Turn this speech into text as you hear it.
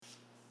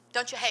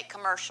Don't you hate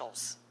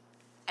commercials?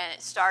 And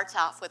it starts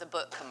off with a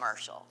book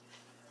commercial.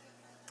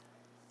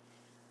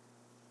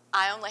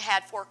 I only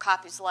had 4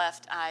 copies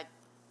left. I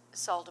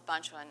sold a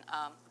bunch of them.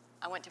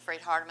 I went to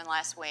Freed Hardeman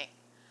last week,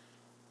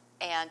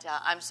 and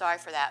I'm sorry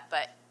for that,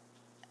 but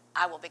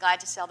I will be glad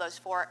to sell those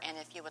 4, and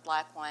if you would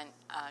like one,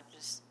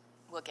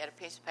 we'll get a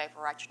piece of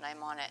paper, write your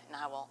name on it,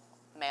 and I will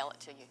mail it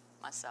to you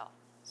myself.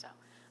 So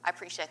I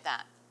appreciate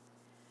that.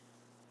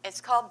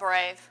 It's called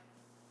Brave.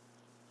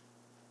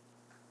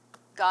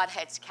 God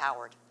hates a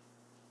coward.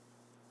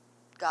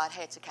 God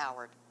hates a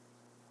coward.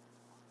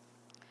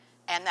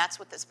 And that's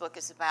what this book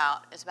is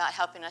about. It's about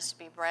helping us to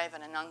be brave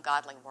in an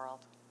ungodly world.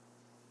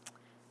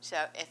 So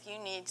if you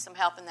need some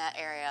help in that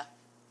area,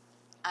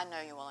 I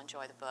know you will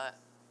enjoy the book.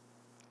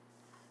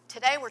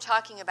 Today we're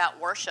talking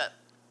about worship.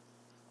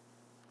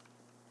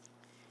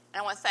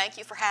 And I want to thank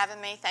you for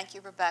having me. Thank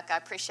you, Rebecca. I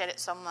appreciate it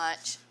so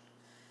much.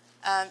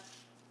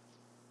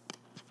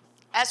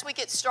 As we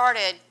get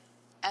started,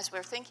 as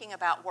we're thinking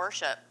about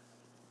worship,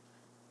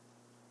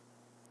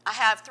 I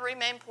have 3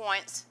 main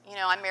points. You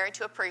know, I'm married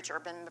to a preacher.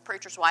 I've been a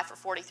preacher's wife for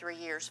 44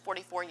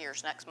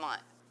 years next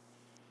month.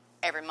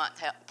 Every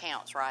month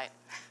counts, right?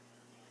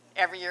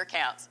 Every year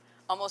counts.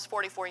 Almost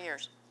 44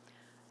 years.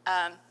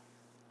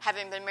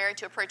 Having been married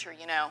to a preacher,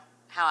 you know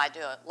how I do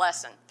a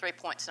lesson, 3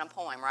 points in a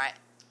poem, right?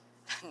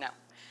 No.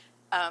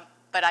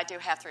 But I do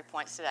have 3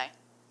 points today.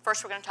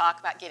 First, we're going to talk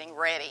about getting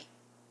ready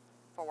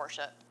for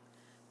worship.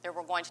 Then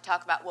we're going to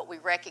talk about what we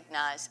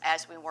recognize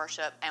as we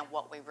worship and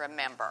what we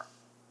remember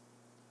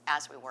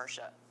as we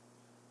worship.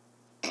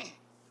 In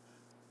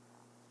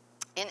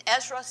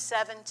Ezra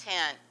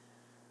 7:10,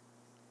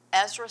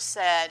 Ezra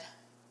said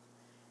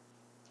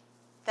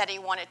that he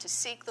wanted to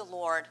seek the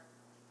Lord,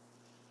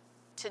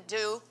 to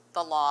do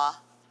the law,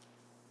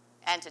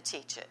 and to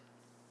teach it.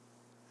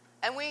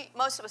 And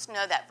most of us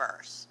know that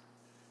verse.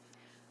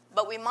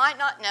 But we might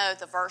not know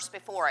the verse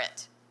before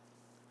it,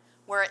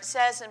 where it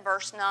says in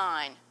verse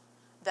 9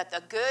 that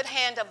the good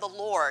hand of the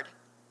Lord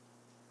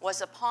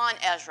was upon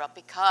Ezra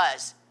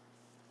because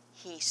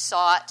he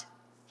sought,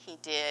 he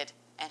did,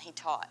 and he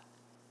taught.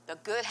 The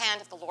good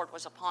hand of the Lord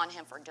was upon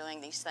him for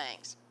doing these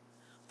things,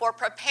 for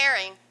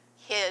preparing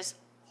his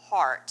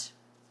heart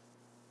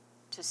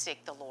to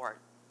seek the Lord.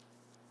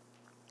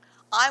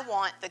 I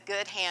want the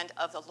good hand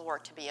of the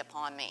Lord to be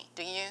upon me.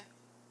 Do you?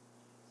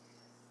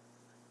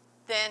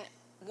 Then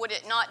would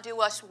it not do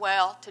us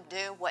well to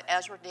do what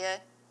Ezra did?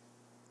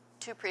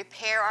 To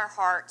prepare our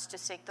hearts to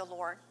seek the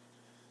Lord?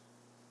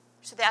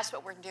 So that's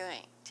what we're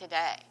doing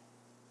today.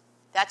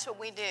 That's what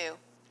we do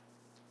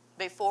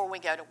before we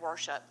go to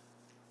worship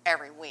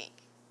every week.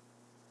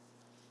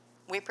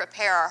 We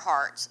prepare our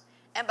hearts.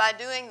 And by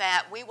doing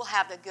that, we will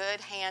have the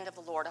good hand of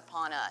the Lord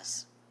upon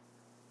us.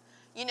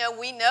 You know,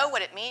 we know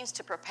what it means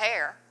to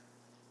prepare,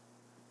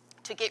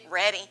 to get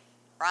ready,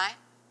 right?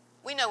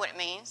 We know what it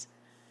means.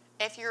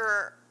 If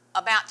you're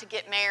about to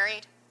get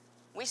married,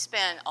 we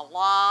spend a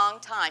long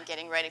time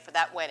getting ready for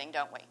that wedding,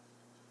 don't we?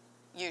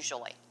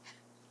 Usually.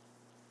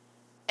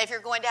 If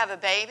you're going to have a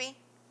baby,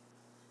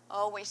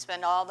 we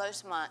spend all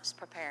those months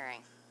preparing,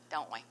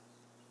 don't we?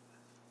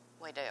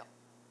 We do.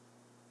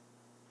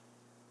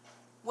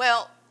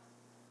 Well,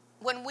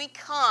 when we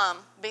come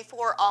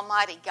before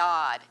Almighty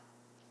God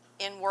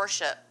in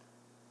worship,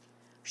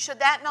 should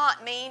that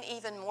not mean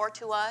even more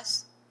to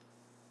us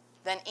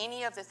than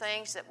any of the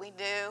things that we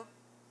do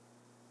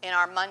in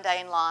our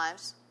mundane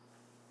lives?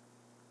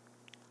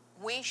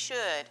 We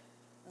should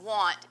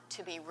want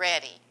to be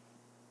ready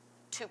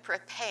to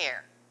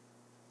prepare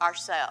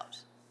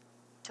ourselves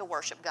to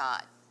worship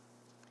God.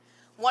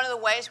 One of the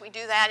ways we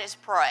do that is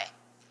pray.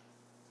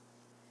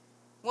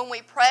 When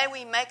we pray,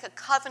 we make a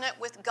covenant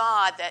with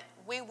God that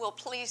we will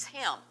please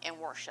Him in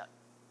worship,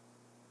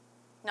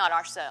 not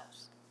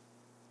ourselves.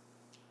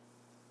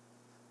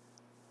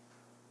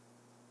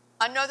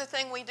 Another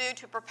thing we do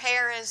to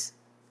prepare is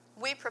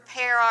we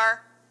prepare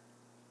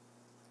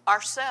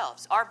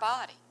ourselves, our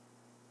body,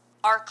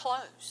 our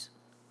clothes.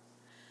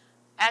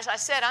 As I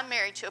said, I'm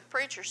married to a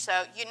preacher,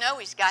 so you know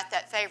he's got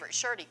that favorite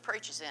shirt he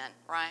preaches in,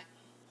 right?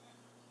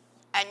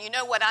 And you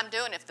know what I'm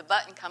doing if the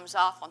button comes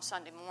off on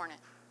Sunday morning.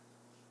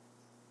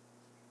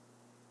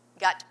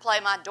 Got to play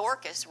my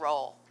Dorcas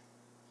role.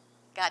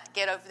 Got to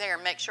get over there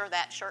and make sure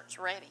that shirt's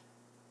ready.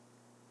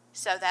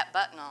 Sew that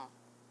button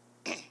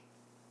on.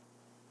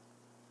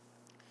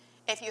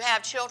 If you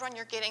have children,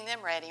 you're getting them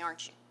ready,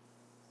 aren't you?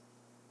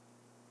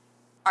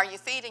 Are you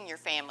feeding your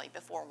family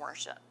before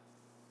worship?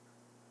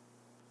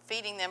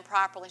 Feeding them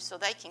properly so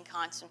they can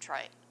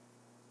concentrate,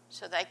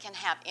 so they can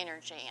have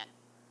energy and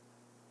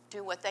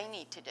do what they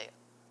need to do.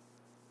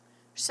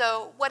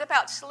 So what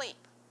about sleep?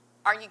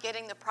 Are you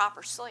getting the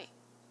proper sleep?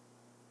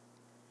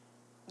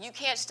 You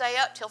can't stay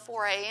up till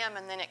 4 a.m.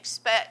 and then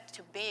expect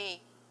to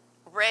be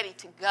ready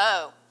to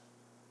go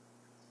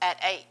at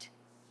 8.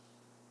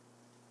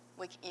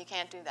 You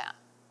can't do that.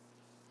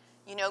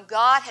 You know,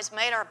 God has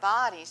made our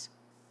bodies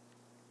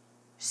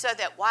so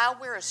that while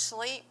we're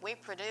asleep, we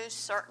produce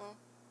certain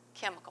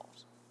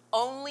chemicals.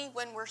 Only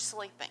when we're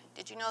sleeping.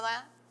 Did you know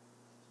that?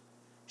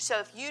 So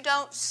if you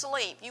don't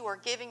sleep, you are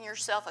giving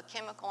yourself a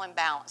chemical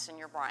imbalance in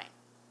your brain.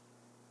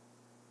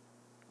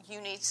 You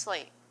need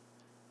sleep.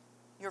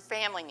 Your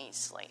family needs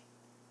sleep.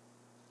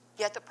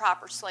 Get the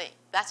proper sleep.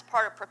 That's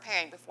part of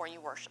preparing before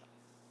you worship.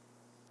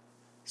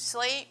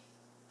 Sleep,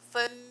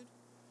 food,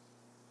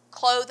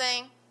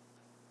 clothing.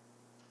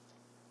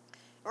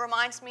 It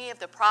reminds me of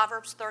the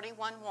Proverbs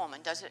 31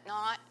 woman, does it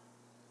not?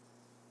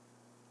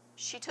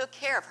 She took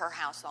care of her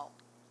household.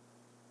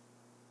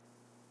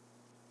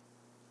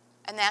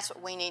 And that's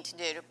what we need to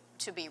do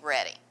to be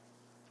ready.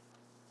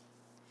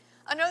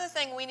 Another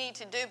thing we need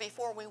to do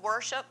before we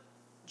worship,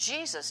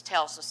 Jesus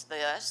tells us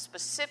this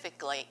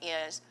specifically,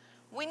 is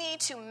we need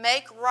to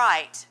make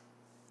right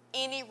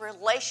any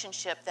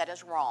relationship that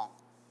is wrong.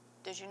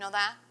 Did you know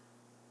that?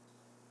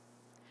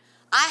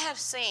 I have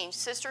seen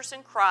sisters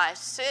in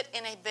Christ sit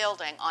in a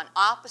building on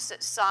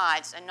opposite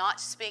sides and not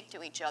speak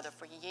to each other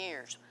for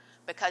years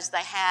because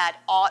they had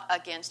aught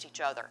against each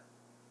other.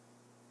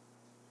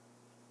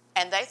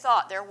 And they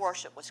thought their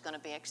worship was going to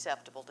be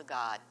acceptable to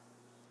God.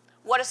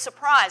 What a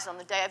surprise on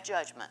the day of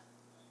judgment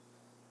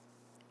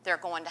they're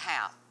going to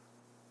have.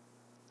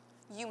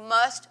 You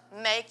must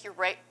make your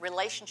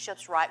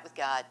relationships right with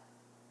God.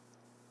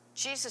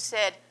 Jesus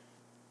said,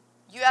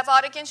 you have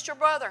aught against your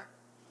brother.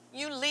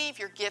 You leave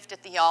your gift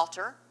at the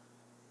altar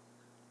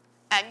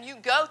and you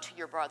go to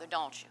your brother,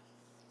 don't you?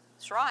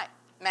 That's right.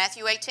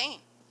 Matthew 18.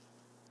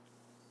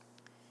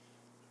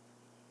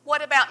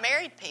 What about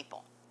married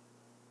people?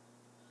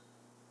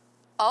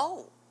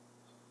 Oh.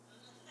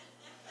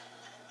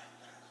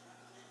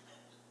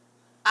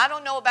 I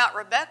don't know about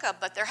Rebecca,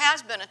 but there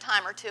has been a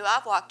time or two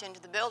I've walked into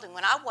the building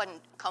when I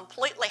wasn't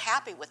completely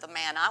happy with the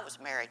man I was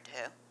married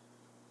to.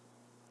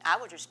 I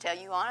would just tell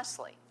you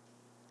honestly.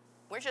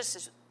 We're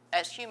just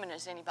as human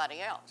as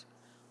anybody else.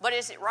 But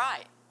is it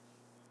right?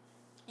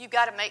 You've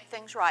got to make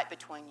things right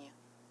between you.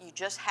 You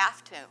just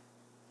have to.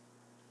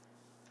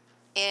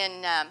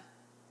 In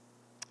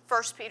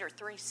 1 Peter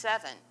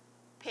 3:7,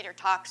 Peter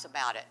talks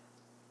about it.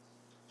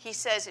 He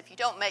says if you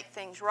don't make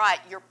things right,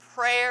 your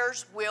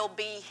prayers will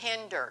be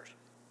hindered.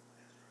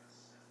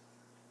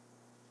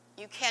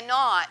 You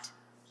cannot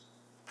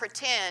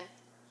pretend.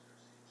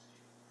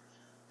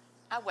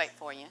 I'll wait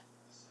for you.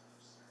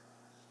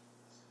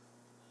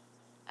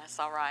 That's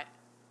all right.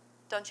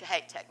 Don't you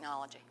hate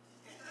technology?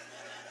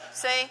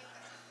 See?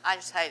 I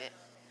just hate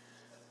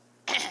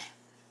it.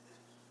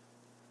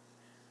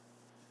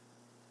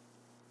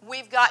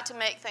 We've got to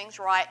make things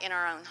right in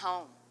our own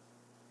home,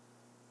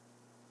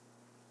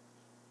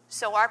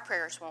 so our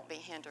prayers won't be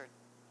hindered.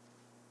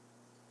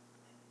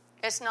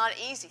 It's not an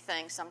easy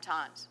thing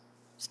sometimes.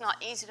 It's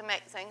not easy to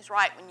make things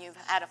right when you've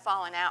had a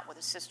falling out with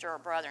a sister or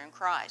brother in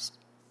Christ.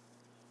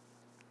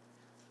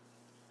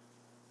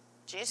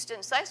 Jesus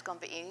didn't say it's going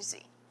to be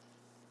easy.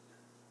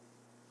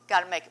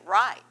 Got to make it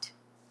right.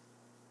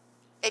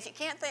 If you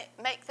can't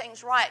make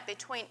things right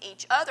between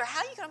each other,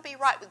 how are you going to be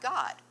right with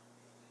God?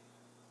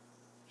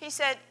 He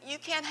said, you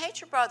can't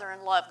hate your brother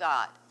and love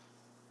God,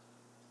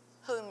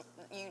 whom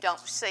you don't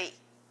see.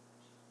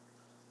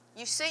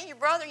 You see your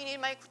brother, you need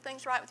to make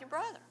things right with your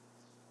brother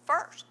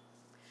first.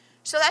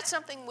 So that's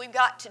something we've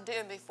got to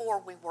do before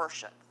we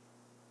worship.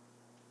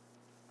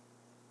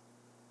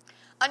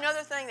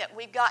 Another thing that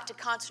we've got to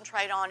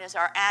concentrate on is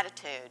our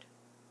attitude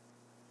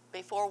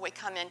before we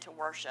come into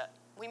worship.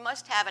 We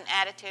must have an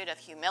attitude of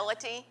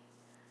humility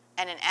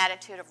and an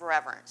attitude of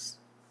reverence.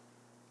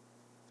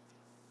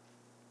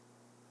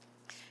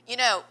 You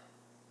know,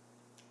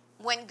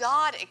 when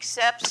God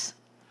accepts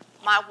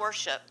my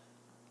worship,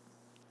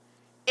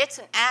 it's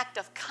an act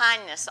of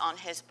kindness on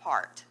His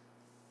part.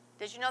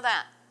 Did you know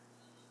that?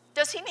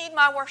 Does He need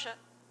my worship?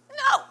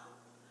 No.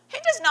 He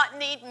does not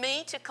need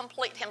me to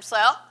complete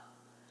Himself.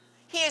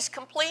 He is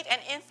complete and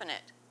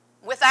infinite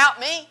without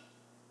me,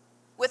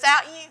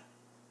 without you.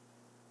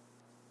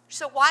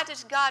 So why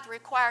does God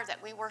require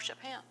that we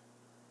worship Him?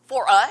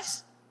 For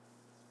us?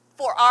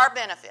 For our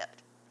benefit.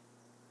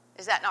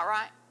 Is that not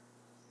right?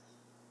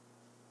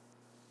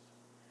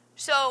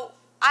 So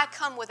I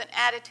come with an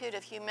attitude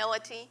of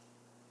humility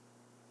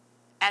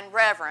and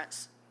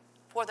reverence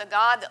for the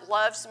God that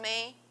loves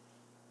me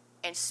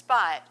in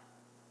spite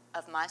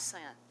of my sin.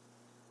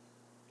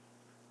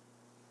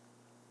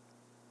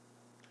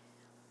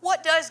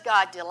 What does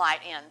God delight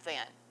in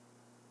then?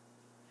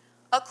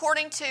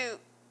 According to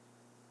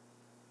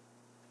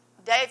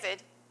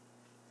David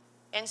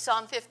in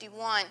Psalm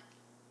 51,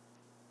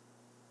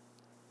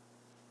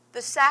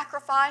 the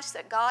sacrifice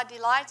that God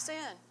delights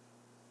in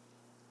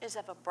is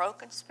of a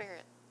broken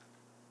spirit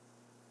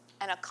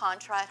and a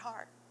contrite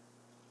heart.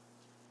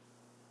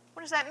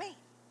 What does that mean?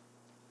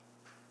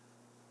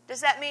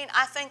 Does that mean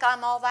I think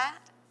I'm all that?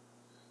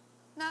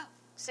 No,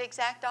 it's the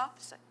exact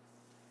opposite.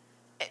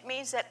 It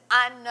means that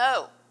I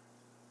know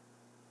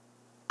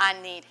I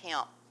need Him.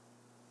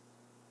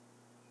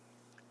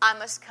 I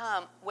must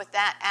come with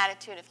that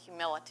attitude of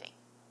humility.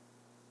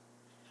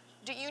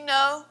 Do you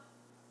know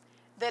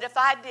that if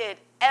I did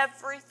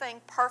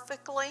everything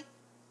perfectly,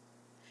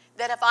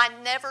 that if I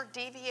never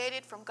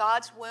deviated from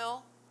God's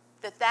will,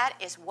 that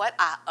is what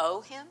I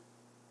owe Him?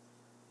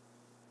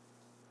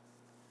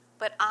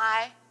 But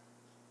I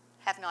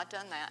have not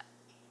done that.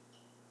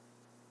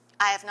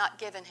 I have not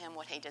given him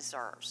what he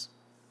deserves.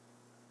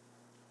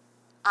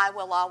 I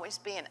will always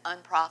be an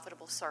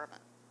unprofitable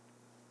servant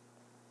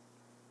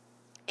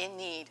in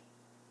need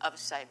of a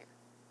Savior.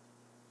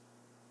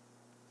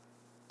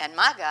 And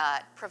my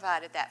God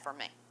provided that for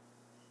me.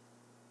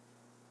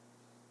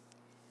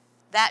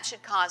 That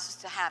should cause us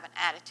to have an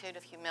attitude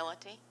of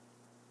humility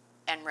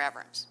and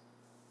reverence.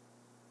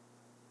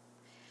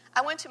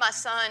 I went to my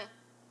son,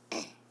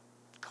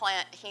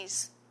 Clint.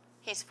 He's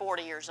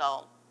 40 years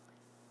old.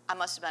 I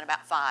must have been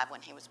about 5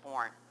 when he was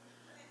born.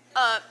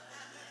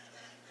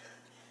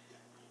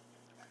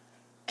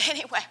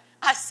 Anyway,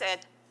 I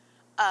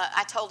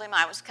told him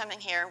I was coming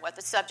here, what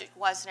the subject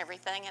was and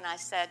everything, and I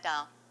said,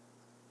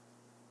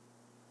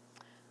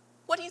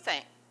 what do you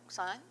think,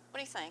 son? What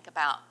do you think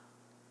about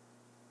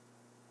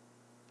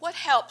what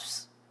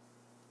helps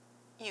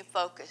you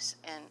focus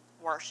in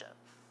worship?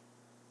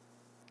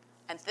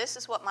 And this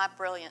is what my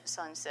brilliant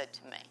son said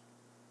to me.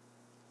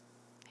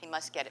 He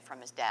must get it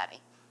from his daddy.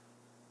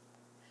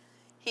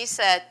 He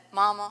said,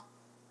 Mama,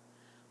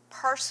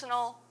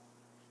 personal,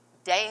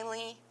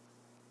 daily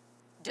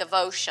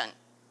devotion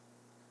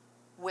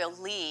will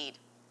lead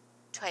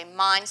to a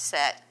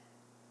mindset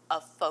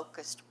of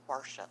focused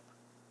worship.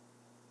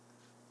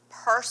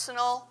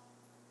 Personal,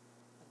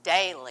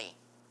 daily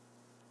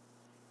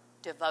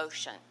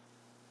devotion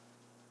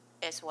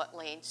is what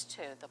leads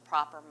to the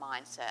proper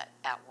mindset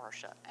at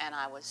worship. And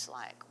I was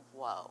like,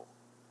 whoa,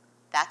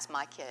 that's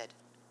my kid.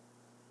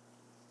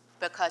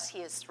 Because he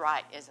is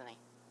right, isn't he?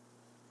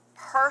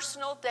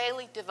 Personal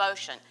daily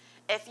devotion.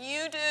 If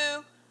you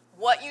do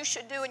what you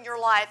should do in your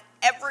life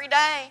every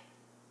day,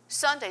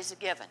 Sunday's a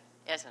given,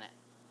 isn't it?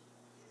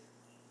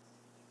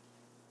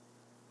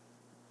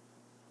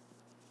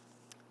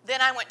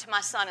 Then I went to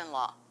my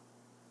son-in-law,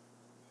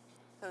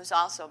 who's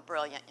also a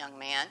brilliant young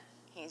man.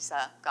 He's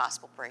a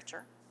gospel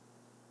preacher.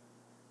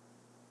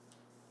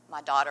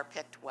 My daughter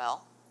picked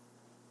well.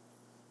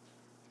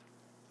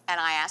 And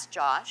I asked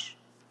Josh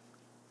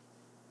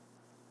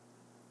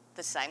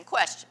the same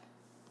question.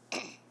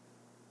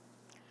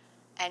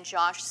 And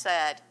Josh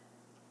said,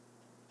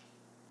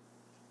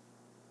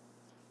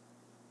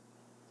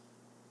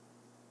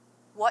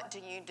 what do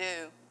you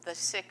do the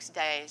 6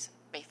 days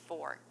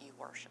before you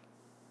worship?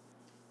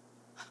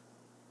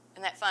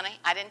 Isn't that funny?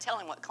 I didn't tell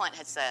him what Clint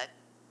had said.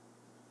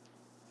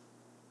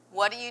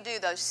 What do you do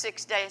those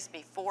 6 days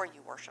before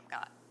you worship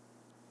God?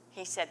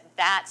 He said,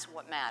 that's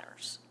what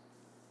matters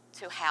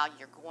to how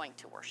you're going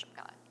to worship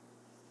God.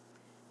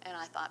 And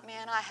I thought,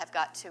 man, I have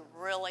got two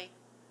really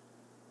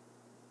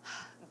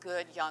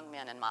good young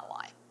men in my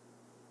life,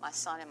 my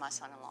son and my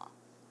son-in-law.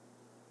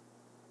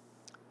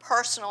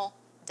 Personal,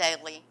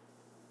 daily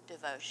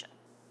devotion.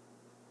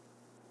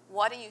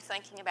 What are you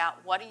thinking about?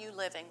 What are you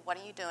living? What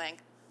are you doing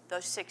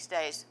those 6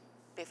 days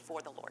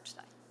before the Lord's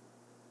Day?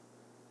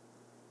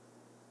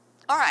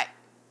 All right,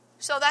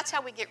 so that's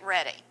how we get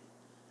ready.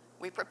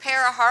 We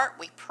prepare our heart,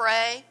 we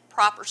pray,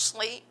 proper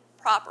sleep,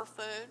 proper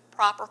food,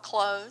 proper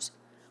clothes.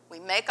 We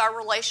make our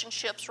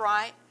relationships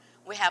right.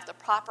 We have the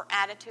proper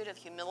attitude of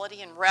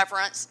humility and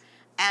reverence,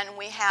 and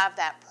we have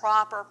that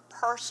proper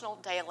personal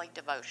daily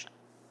devotion.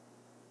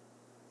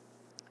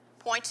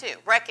 Point 2,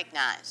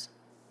 recognize.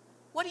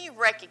 What do you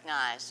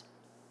recognize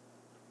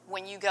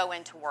when you go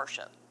into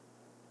worship?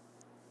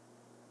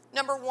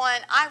 Number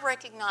 1, I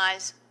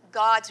recognize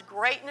God's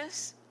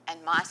greatness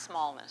and my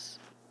smallness.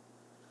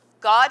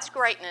 God's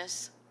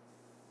greatness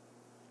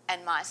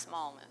and my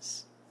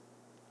smallness.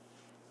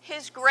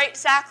 His great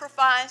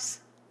sacrifice,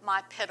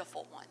 my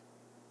pitiful one.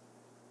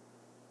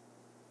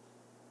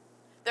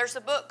 There's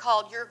a book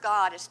called Your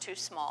God is Too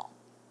Small.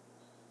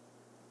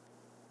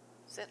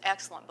 It's an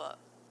excellent book.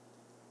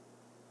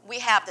 We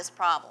have this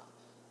problem.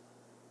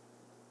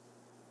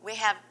 We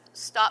have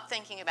stopped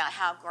thinking about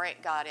how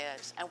great God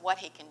is and what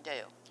he can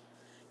do.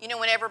 You know,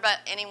 whenever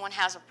anyone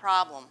has a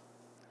problem,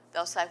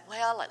 they'll say,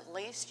 well, at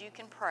least you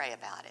can pray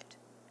about it.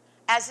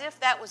 As if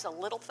that was a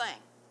little thing.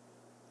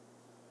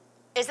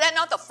 Is that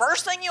not the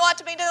first thing you ought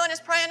to be doing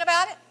is praying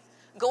about it?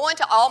 Going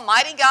to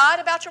Almighty God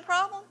about your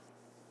problem?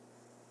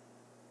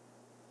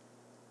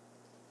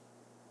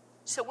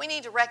 So we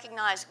need to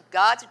recognize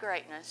God's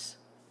greatness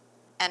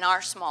and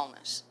our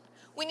smallness.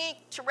 We need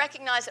to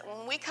recognize that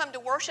when we come to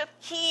worship,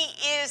 he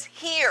is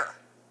here.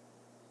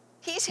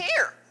 He's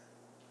here.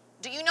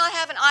 Do you not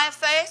have an eye of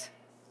faith?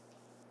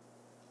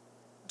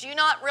 Do you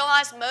not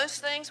realize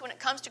most things when it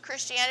comes to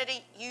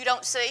Christianity you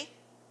don't see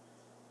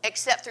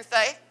except through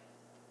faith?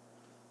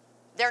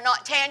 They're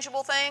not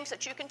tangible things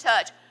that you can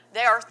touch.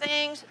 They are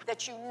things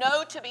that you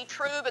know to be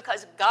true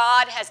because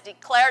God has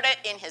declared it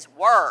in his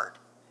word.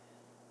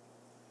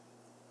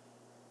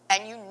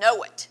 And you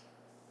know it.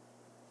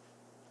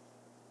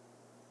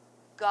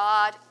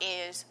 God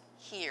is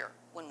here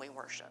when we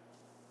worship.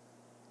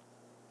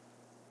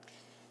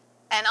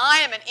 And I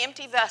am an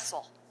empty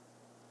vessel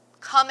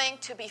coming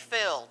to be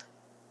filled.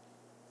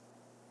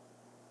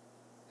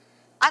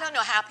 I don't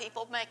know how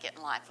people make it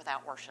in life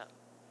without worship.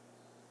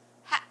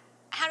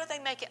 How do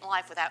they make it in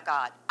life without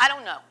God? I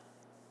don't know.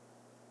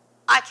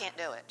 I can't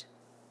do it.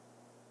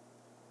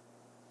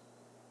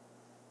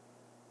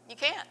 You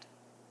can't.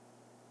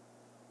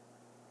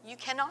 You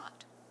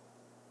cannot.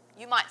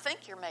 You might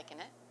think you're making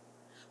it.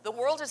 The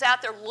world is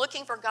out there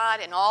looking for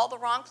God in all the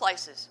wrong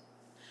places.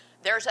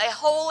 There's a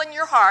hole in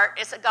your heart.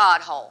 It's a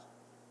God hole.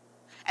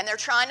 And they're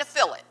trying to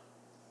fill it.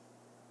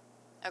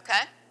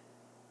 Okay?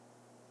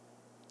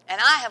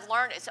 And I have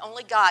learned it's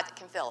only God that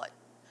can fill it.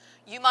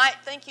 You might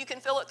think you can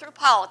fill it through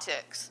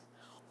politics,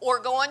 or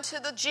going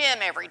to the gym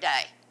every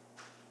day,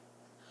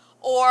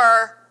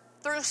 or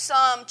through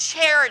some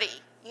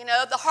charity,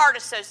 the Heart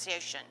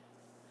Association.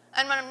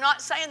 And I'm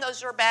not saying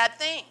those are bad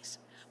things,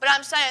 but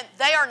I'm saying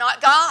they are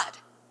not God.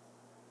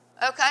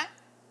 Okay?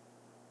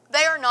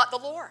 They are not the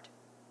Lord.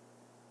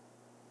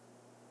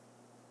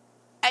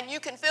 And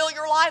you can fill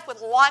your life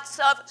with lots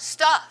of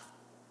stuff.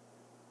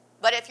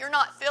 But if you're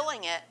not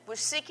filling it with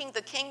seeking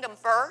the kingdom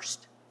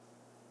first,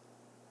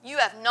 you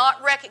have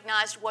not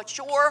recognized what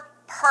your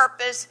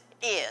purpose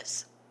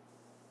is.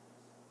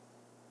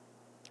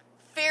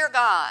 Fear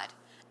God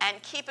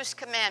and keep His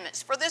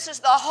commandments, for this is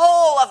the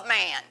whole of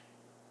man.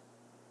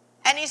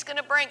 And He's going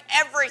to bring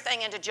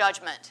everything into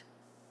judgment.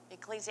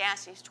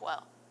 Ecclesiastes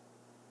 12.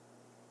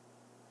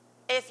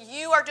 If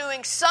you are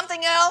doing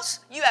something else,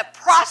 you have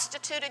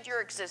prostituted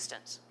your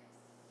existence.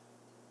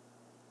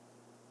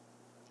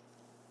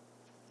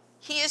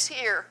 He is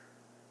here.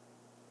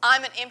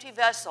 I'm an empty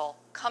vessel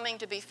coming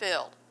to be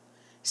filled.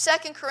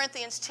 2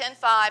 Corinthians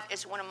 10:5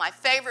 is one of my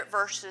favorite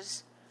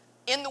verses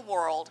in the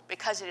world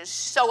because it is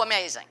so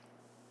amazing.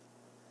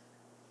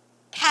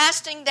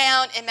 Casting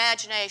down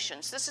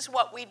imaginations. This is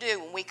what we do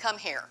when we come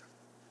here.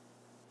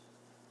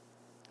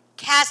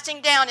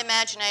 Casting down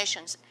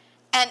imaginations.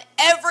 And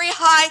every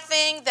high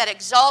thing that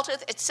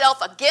exalteth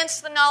itself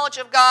against the knowledge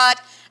of God,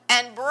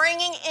 and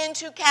bringing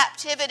into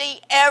captivity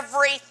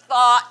every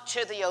thought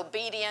to the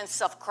obedience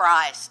of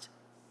Christ.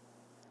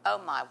 Oh,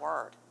 my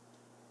word.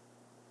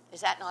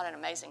 Is that not an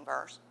amazing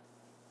verse?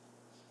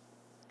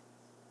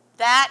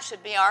 That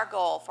should be our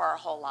goal for our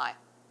whole life,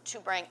 to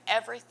bring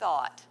every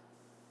thought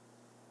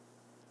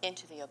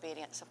into the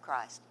obedience of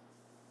Christ.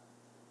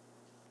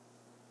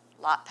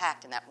 A lot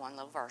packed in that one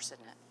little verse,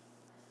 isn't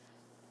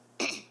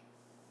it?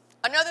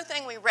 Another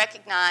thing we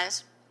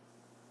recognize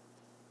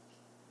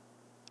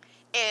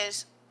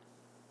is,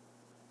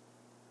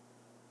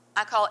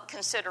 I call it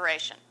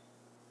consideration.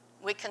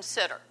 We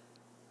consider.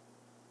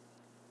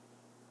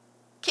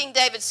 King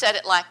David said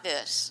it like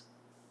this: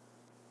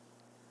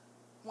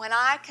 when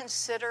I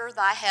consider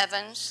thy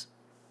heavens,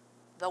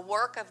 the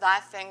work of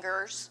thy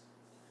fingers,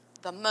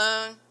 the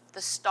moon,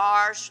 the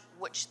stars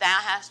which thou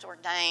hast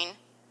ordained,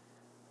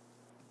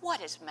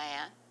 what is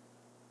man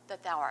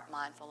that thou art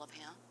mindful of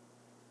him?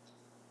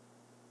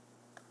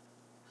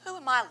 Who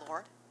am I,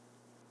 Lord?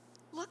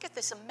 Look at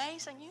this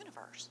amazing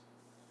universe.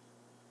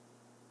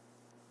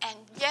 And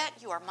yet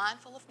you are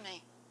mindful of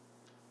me.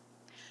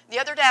 The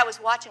other day I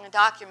was watching a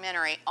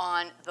documentary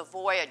on the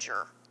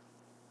Voyager.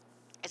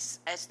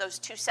 It's those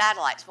two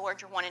satellites,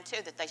 Voyager 1 and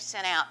 2, that they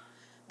sent out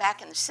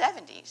back in the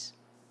 70s.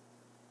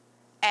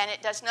 And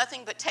it does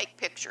nothing but take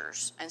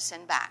pictures and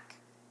send back.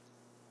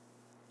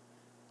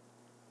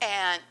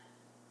 And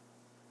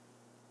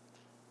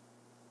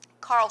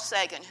Carl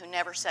Sagan, who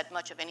never said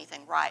much of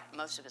anything right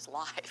most of his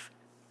life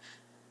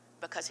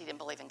because he didn't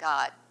believe in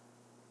God.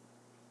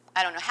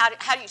 I don't know,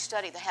 how do you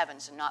study the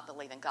heavens and not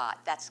believe in God?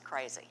 That's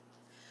crazy.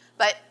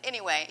 But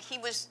anyway, he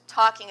was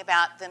talking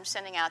about them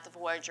sending out the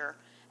Voyager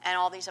and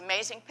all these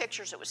amazing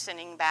pictures it was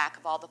sending back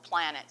of all the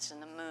planets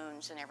and the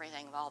moons and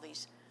everything, of all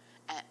these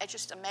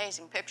just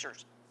amazing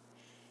pictures.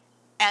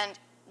 And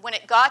when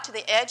it got to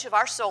the edge of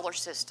our solar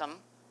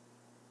system,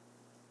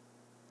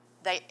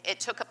 it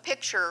took a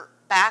picture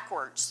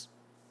backwards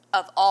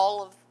of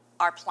all of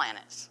our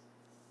planets.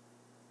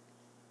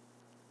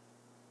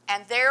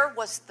 And there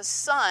was the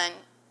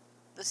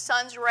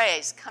sun's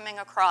rays coming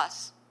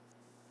across.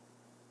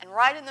 And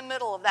right in the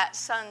middle of that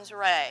sun's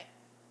ray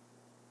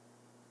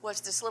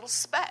was this little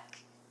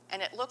speck.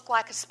 And it looked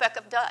like a speck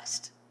of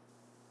dust.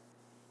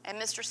 And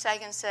Mr.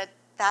 Sagan said,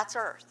 that's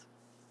Earth.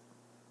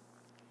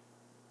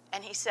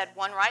 And he said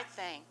one right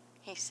thing.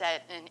 He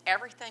said, and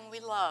everything we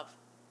love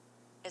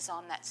is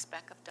on that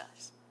speck of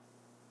dust.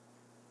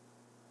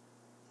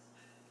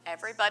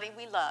 Everybody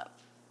we love.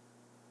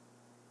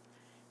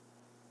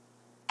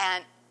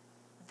 And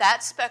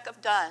that speck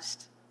of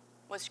dust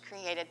was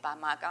created by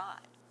my God,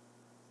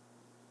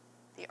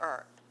 the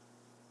earth.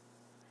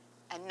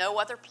 And no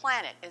other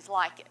planet is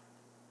like it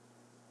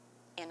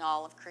in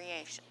all of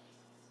creation.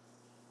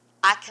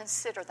 I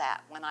consider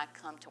that when I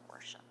come to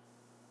worship.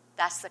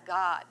 That's the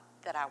God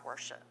that I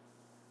worship,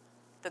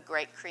 the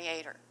great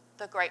creator,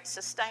 the great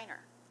sustainer.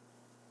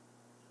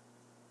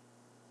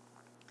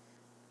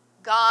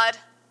 God,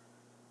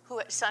 who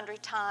at sundry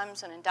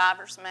times and in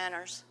divers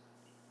manners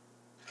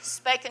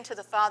spake unto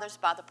the fathers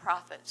by the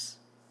prophets,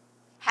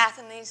 hath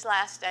in these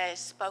last days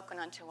spoken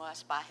unto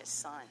us by his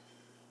Son,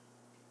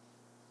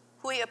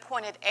 who he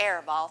appointed heir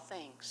of all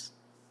things,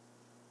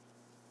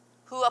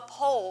 who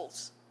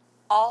upholds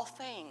all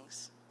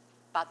things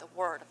by the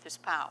word of his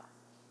power.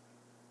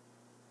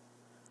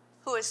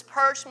 who has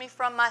purged me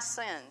from my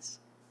sins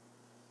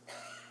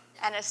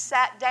and has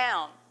sat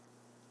down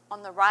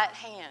on the right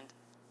hand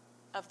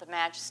of the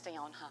Majesty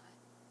on high.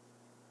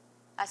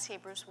 That's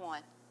Hebrews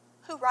 1.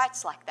 Who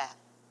writes like that?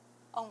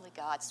 Only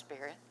God's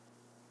Spirit.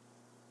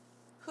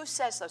 Who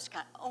says those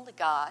kind? Only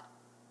God.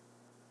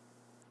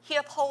 He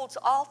upholds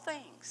all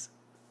things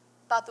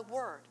by the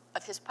word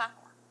of his power.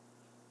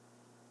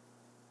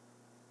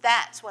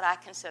 That's what I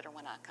consider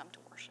when I come to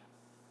worship.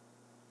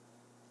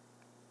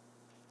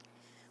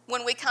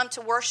 When we come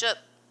to worship,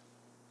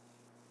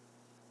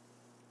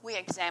 we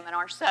examine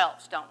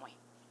ourselves, don't we?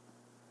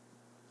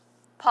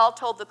 Paul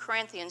told the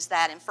Corinthians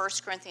that in 1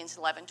 Corinthians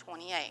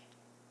 11:28.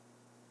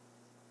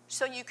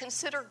 So you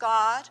consider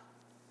God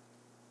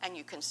and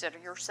you consider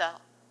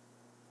yourself.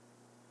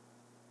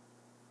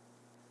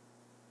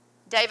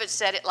 David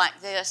said it like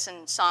this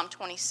in Psalm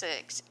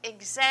 26.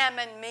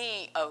 Examine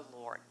me, O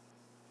Lord,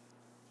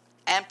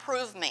 and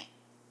prove me.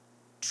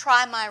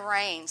 Try my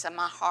reins and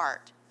my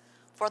heart.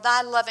 For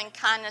thy loving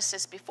kindness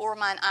is before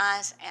mine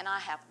eyes, and I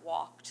have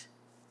walked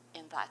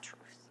in thy truth.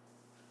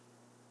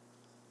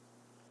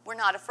 We're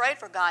not afraid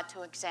for God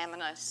to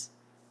examine us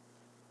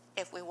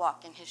if we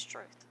walk in his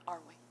truth, are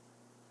we?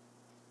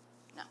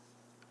 No.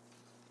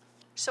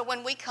 So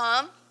when we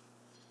come,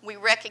 we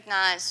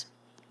recognize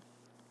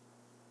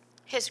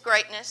his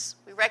greatness.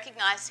 We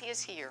recognize he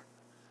is here.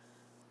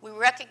 We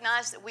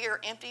recognize that we are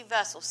empty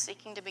vessels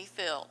seeking to be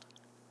filled.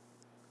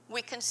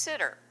 We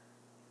consider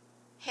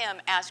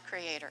him as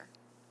creator.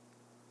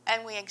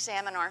 And we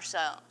examine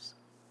ourselves.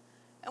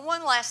 And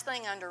one last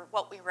thing under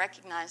what we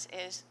recognize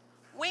is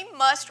we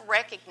must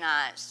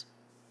recognize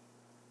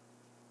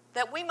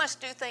that we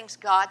must do things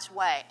God's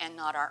way and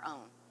not our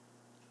own.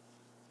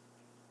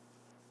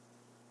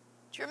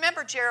 Do you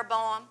remember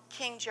Jeroboam,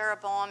 King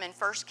Jeroboam in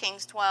 1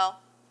 Kings 12?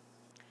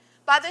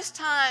 By this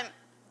time,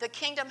 the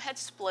kingdom had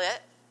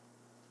split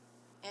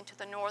into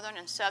the northern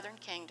and southern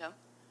kingdom.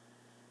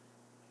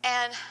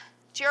 And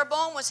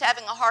Jeroboam was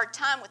having a hard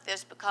time with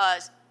this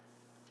because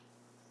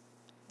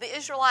the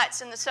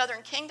Israelites in the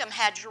southern kingdom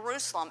had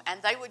Jerusalem,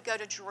 and they would go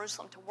to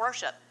Jerusalem to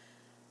worship.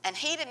 And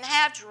he didn't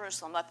have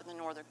Jerusalem up in the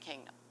northern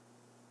kingdom.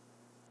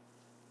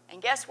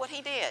 And guess what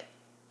he did?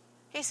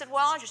 He said,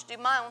 well, I'll just do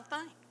my own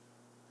thing.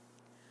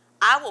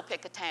 I will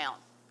pick a town.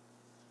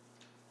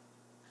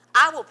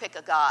 I will pick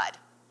a God.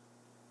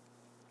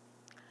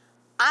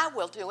 I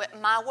will do it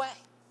my way.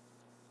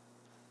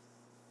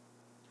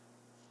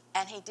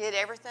 And he did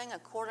everything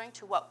according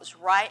to what was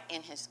right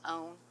in his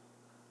own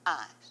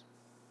eyes.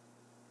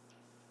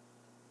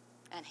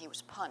 And he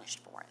was punished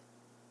for it.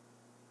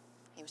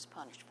 He was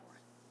punished for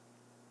it.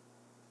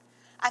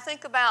 I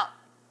think about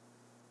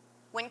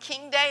when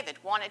King David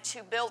wanted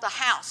to build a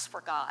house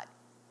for God.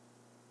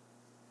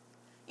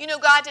 You know,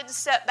 God didn't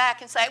step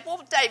back and say,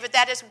 well, David,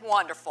 that is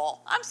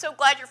wonderful. I'm so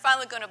glad you're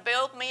finally going to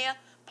build me a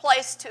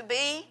place to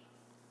be,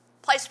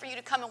 a place for you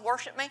to come and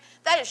worship me.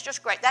 That is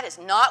just great. That is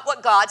not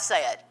what God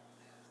said.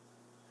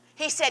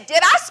 He said, did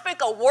I speak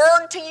a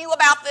word to you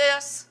about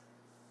this?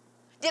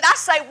 Did I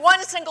say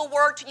one single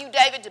word to you,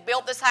 David, to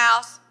build this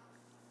house?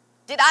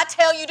 Did I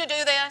tell you to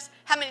do this?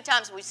 How many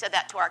times have we said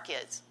that to our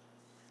kids?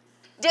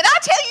 Did I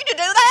tell you to do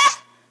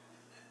that?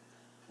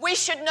 We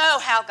should know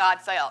how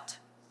God felt.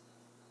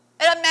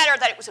 It doesn't matter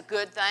that it was a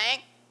good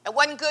thing. It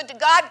wasn't good to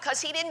God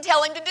because he didn't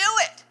tell him to do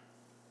it.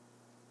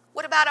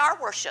 What about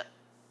our worship?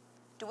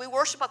 Do we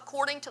worship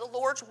according to the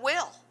Lord's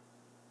will?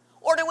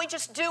 Or do we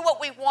just do what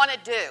we want to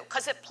do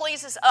because it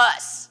pleases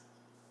us?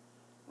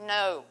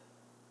 No.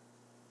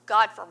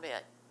 God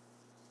forbid.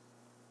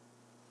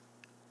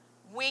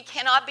 We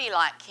cannot be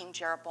like King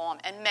Jeroboam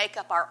and make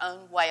up our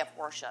own way of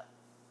worship.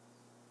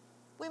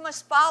 We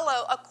must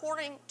follow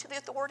according to the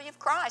authority of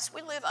Christ.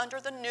 We live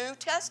under the New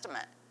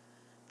Testament.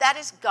 That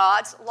is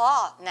God's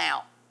law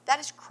now. That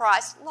is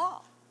Christ's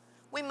law.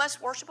 We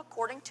must worship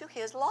according to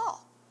his law.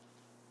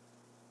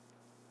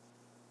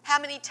 How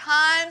many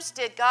times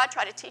did God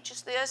try to teach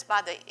us this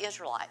by the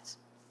Israelites?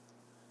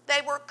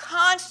 They were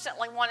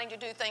constantly wanting to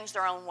do things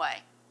their own way.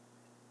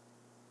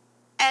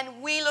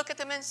 And we look at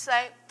them and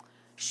say,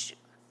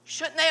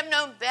 shouldn't they have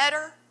known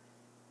better?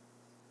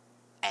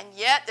 And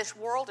yet this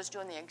world is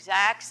doing the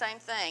exact same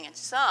thing, and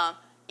some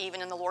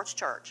even in the Lord's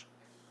church.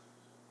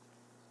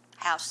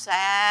 How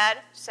sad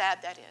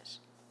that is.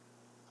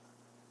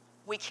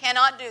 We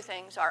cannot do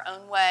things our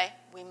own way.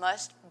 We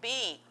must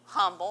be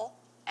humble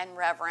and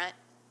reverent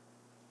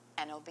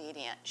and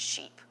obedient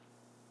sheep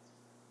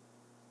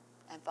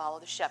and follow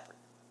the shepherd.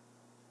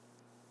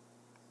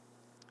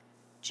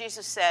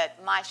 Jesus said,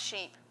 my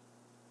sheep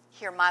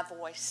hear my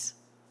voice,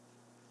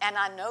 and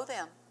I know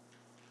them,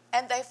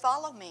 and they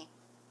follow me,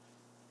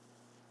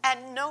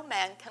 and no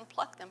man can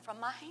pluck them from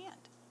my hand.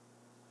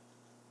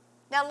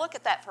 Now look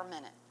at that for a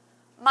minute.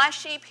 My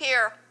sheep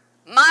hear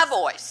my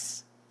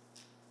voice.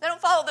 They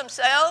don't follow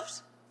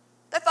themselves.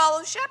 They follow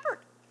the shepherd.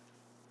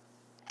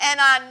 And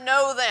I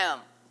know them.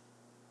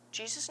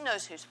 Jesus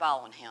knows who's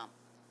following him.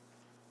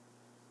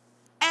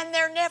 And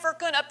they're never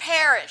going to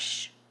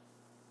perish.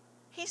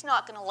 He's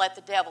not going to let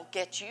the devil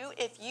get you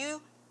if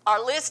you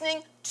are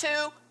listening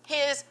to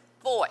his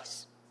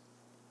voice.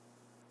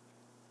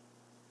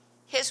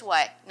 His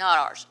way, not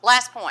ours.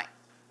 Last point.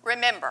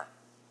 Remember.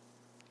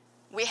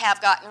 We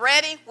have gotten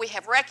ready, we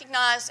have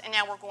recognized, and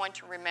now we're going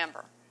to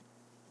remember.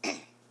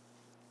 You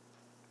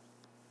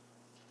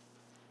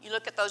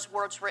look at those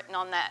words written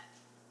on that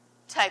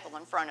table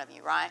in front of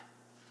you, right?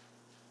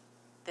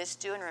 This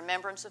do in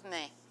remembrance of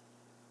me.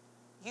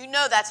 You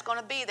know that's going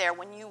to be there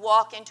when you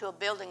walk into a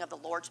building of the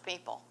Lord's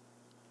people,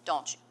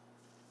 don't you?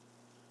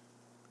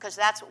 Because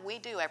that's what we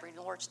do every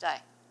Lord's Day.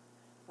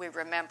 We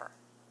remember.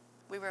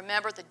 We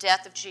remember the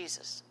death of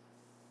Jesus.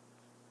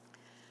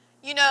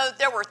 You know,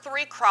 there were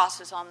 3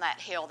 crosses on that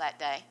hill that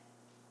day.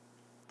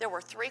 There were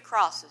 3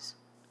 crosses.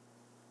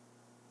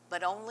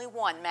 But only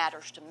one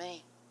matters to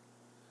me.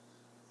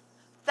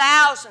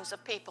 Thousands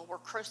of people were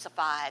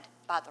crucified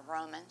by the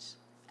Romans.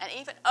 And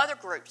even other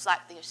groups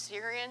like the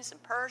Assyrians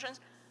and Persians.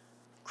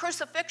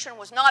 Crucifixion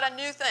was not a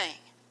new thing.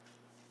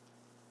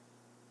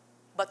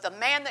 But the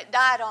man that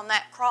died on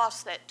that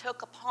cross that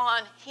took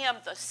upon him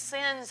the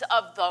sins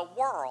of the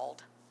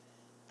world,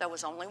 there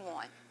was only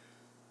one.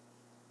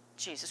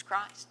 Jesus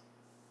Christ.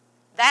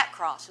 That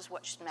cross is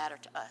what should matter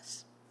to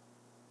us.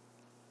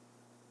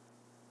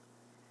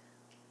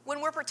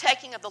 When we're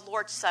partaking of the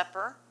Lord's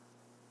Supper,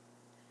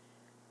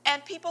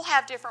 and people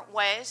have different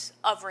ways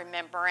of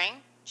remembering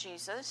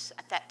Jesus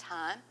at that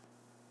time.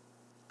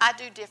 I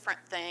do different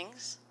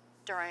things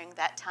during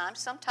that time.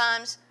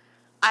 Sometimes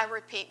I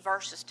repeat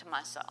verses to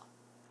myself.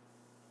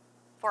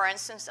 For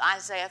instance,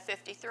 Isaiah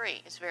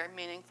 53 is very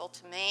meaningful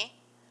to me,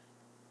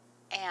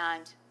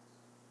 and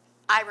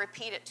I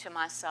repeat it to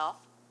myself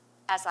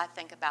as I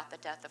think about the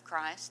death of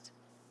Christ.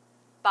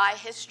 By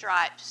His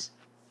stripes,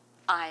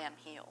 I am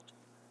healed.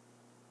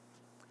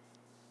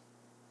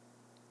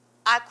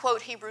 I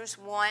quote Hebrews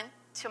 1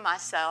 to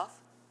myself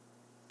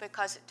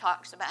because it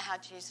talks about how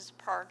Jesus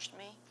purged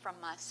me from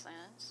my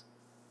sins.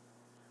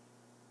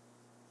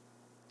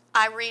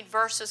 I read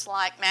verses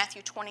like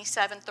Matthew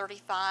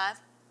 27:35,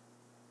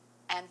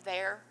 and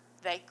there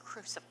they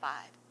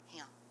crucified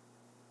Him.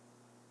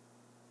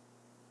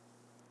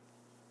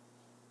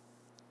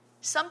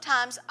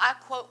 Sometimes I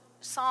quote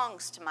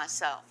songs to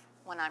myself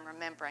when I'm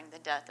remembering the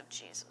death of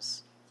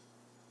Jesus.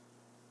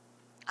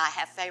 I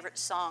have favorite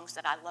songs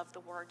that I love the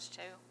words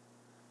to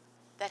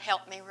that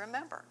help me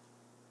remember.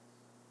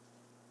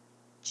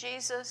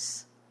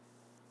 Jesus,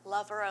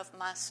 lover of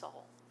my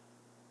soul,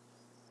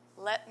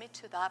 let me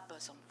to thy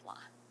bosom fly.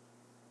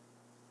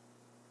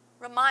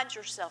 Remind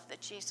yourself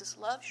that Jesus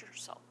loves your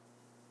soul.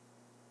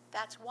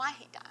 That's why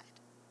He died.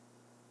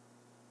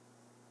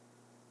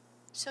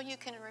 So you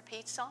can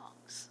repeat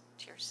songs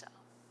to yourself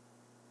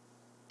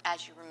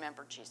as you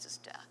remember Jesus'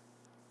 death.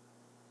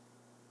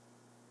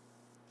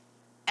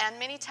 And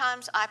many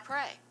times I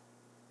pray.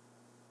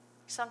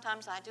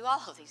 Sometimes I do all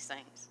of these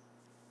things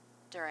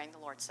during the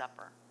Lord's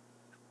Supper.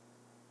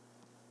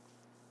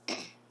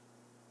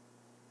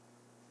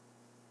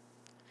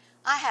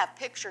 I have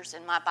pictures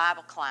in my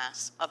Bible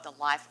class of the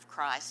life of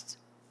Christ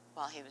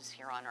while He was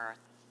here on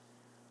earth.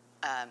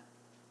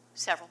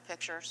 Several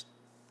pictures.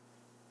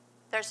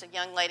 There's a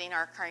young lady in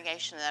our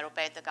congregation that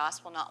obeyed the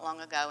gospel not long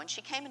ago, and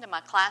she came into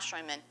my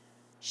classroom and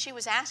she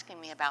was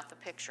asking me about the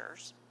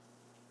pictures.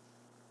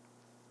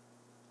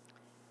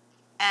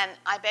 And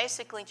I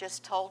basically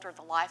just told her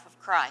the life of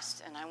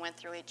Christ, and I went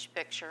through each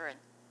picture, and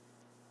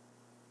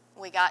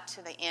we got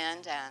to the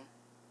end,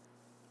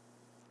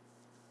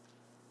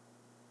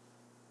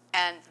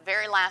 and the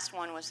very last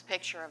one was a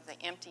picture of the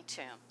empty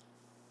tomb.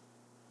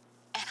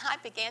 And I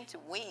began to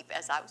weep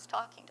as I was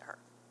talking to her.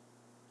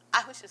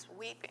 I was just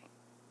weeping.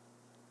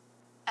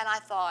 And I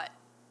thought,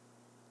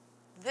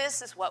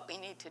 this is what we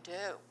need to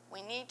do.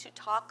 We need to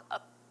talk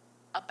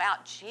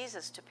about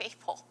Jesus to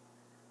people.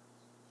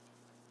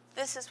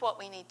 This is what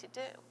we need to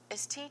do,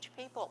 is teach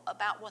people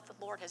about what the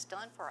Lord has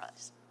done for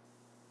us.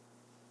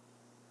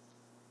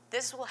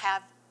 This will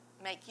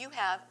make you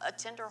have a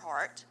tender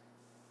heart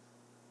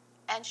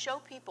and show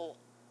people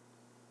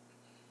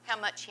how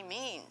much He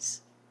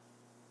means.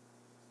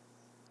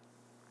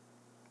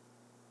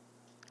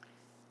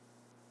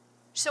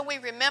 So we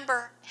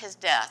remember His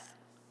death.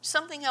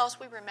 Something else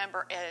we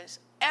remember is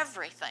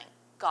everything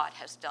God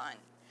has done.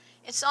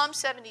 In Psalm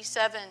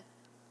 77,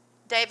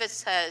 David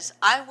says,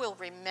 I will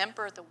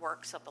remember the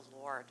works of the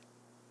Lord.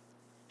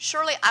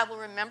 Surely I will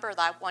remember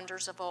thy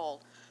wonders of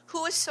old.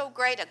 Who is so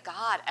great a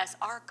God as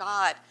our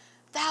God?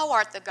 Thou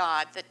art the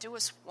God that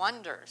doest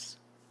wonders.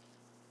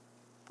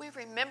 We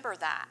remember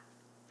that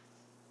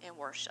in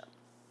worship.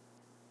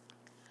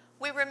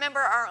 We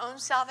remember our own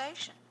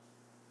salvation.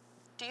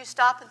 Do you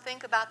stop and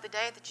think about the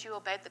day that you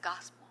obeyed the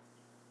gospel?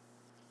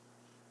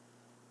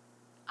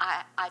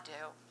 I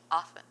do,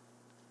 often.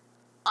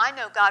 I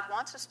know God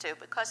wants us to,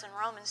 because in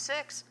Romans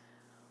 6,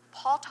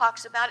 Paul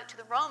talks about it to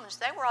the Romans.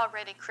 They were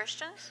already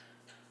Christians,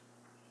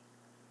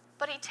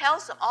 but he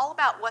tells them all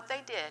about what they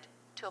did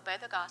to obey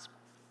the gospel.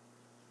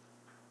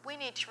 We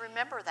need to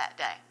remember that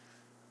day.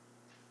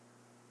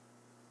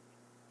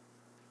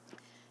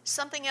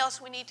 Something else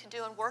we need to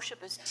do in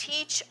worship is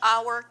teach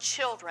our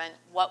children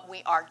what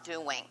we are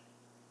doing.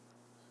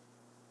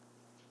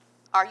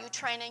 Are you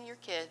training your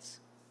kids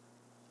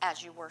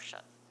as you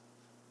worship?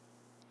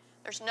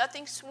 There's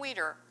nothing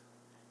sweeter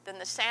than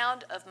the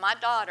sound of my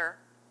daughter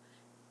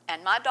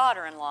and my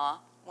daughter-in-law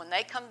when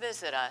they come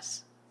visit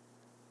us.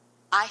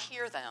 I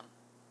hear them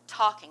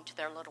talking to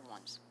their little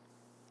ones.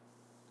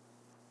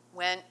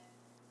 When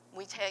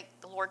we take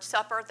the Lord's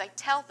Supper, they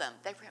tell them,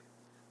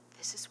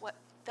 this is what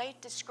they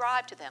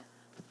describe to them.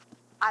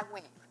 I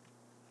weep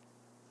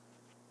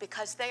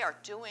because they are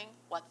doing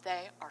what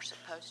they are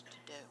supposed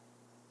to do.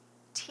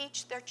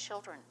 Teach their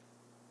children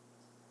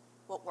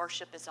what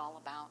worship is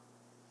all about.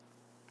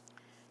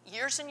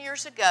 Years and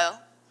years ago,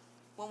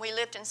 when we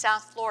lived in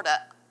South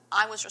Florida,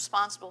 I was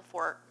responsible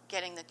for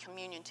getting the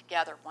communion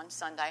together one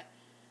Sunday.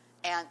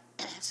 And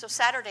so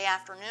Saturday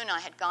afternoon, I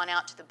had gone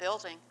out to the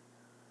building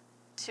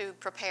to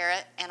prepare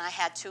it, and I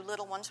had 2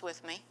 little ones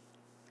with me.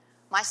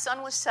 My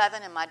son was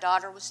 7 and my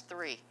daughter was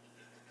 3.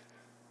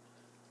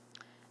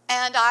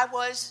 And I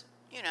was,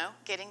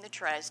 getting the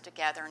trays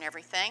together and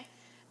everything.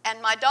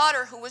 And my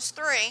daughter, who was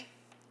 3,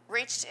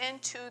 reached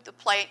into the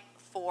plate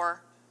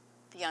for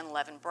the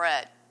unleavened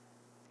bread.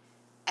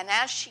 And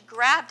as she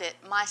grabbed it,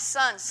 my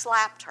son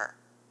slapped her,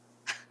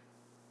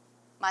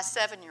 my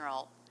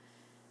 7-year-old.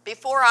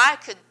 Before I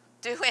could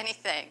do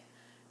anything,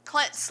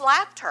 Clint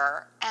slapped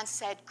her and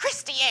said,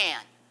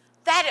 "Christiane,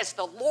 that is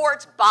the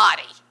Lord's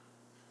body."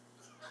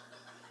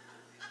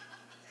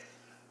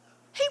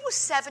 He was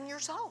 7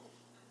 years old.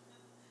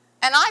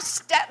 And I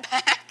stepped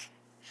back,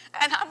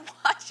 and I'm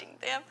watching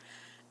them,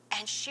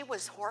 and she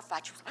was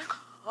horrified. She was like,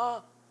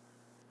 oh,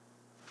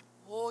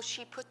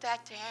 she put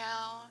that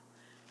down,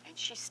 and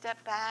she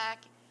stepped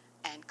back,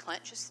 and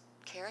Clint just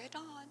carried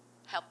on,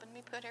 helping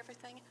me put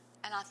everything.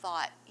 And I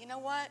thought, you know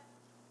what?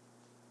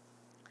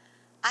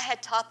 I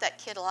had taught that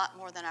kid a lot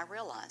more than I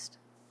realized.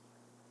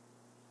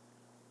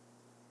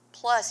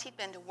 Plus, he'd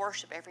been to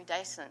worship every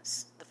day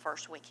since the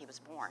first week he was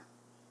born,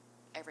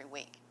 every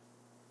week.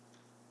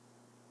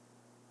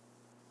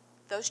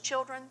 Those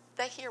children,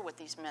 they hear what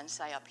these men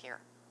say up here,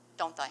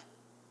 don't they?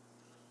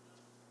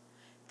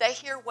 They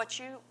hear what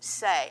you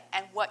say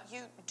and what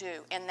you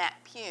do in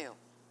that pew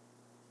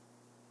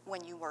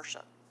when you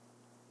worship.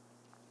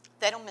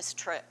 They don't miss a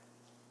trick.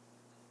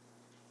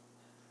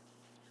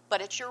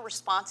 But it's your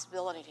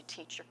responsibility to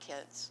teach your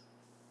kids.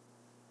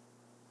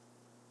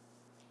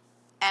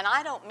 And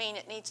I don't mean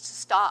it needs to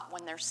stop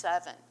when they're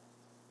 7.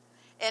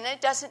 And it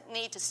doesn't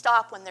need to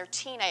stop when they're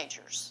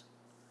teenagers.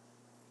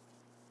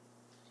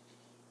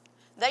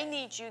 They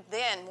need you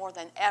then more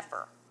than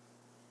ever.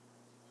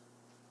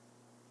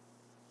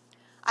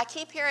 I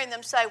keep hearing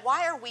them say,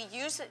 why are we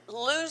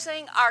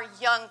losing our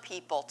young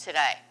people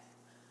today?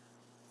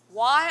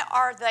 Why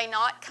are they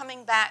not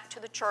coming back to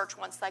the church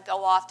once they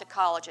go off to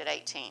college at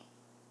 18?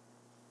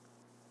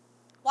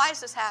 Why is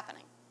this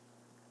happening?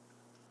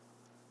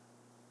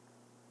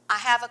 I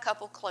have a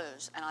couple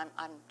clues, and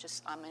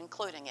I'm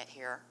including it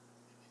here.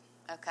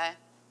 Okay?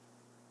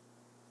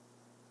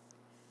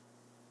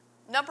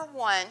 Number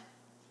 1,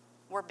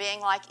 we're being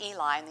like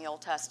Eli in the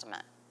Old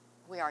Testament.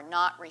 We are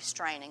not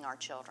restraining our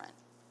children.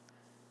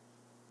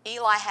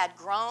 Eli had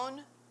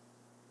grown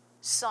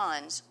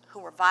sons who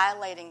were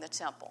violating the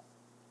temple.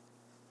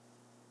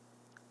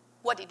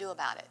 What did he do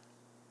about it?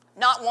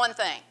 Not one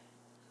thing.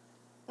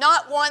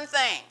 Not one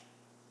thing.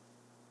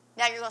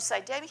 Now you're going to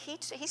say, Debbie,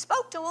 he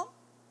spoke to him.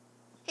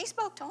 He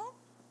spoke to him.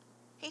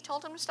 He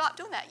told him to stop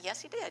doing that.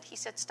 Yes, he did. He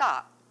said,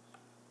 stop.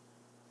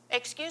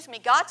 Excuse me,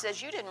 God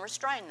says you didn't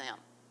restrain them.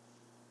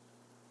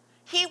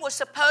 He was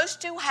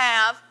supposed to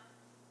have,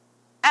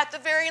 at the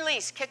very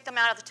least, kicked them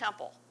out of the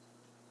temple.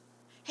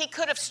 He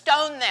could have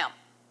stoned them.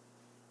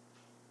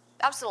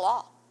 That was the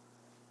law.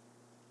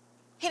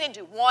 He didn't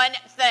do one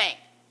thing.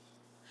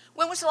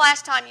 When was the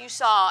last time you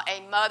saw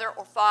a mother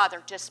or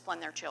father discipline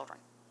their children?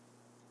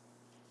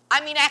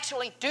 I mean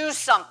actually do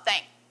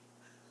something.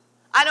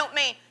 I don't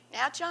mean,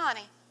 now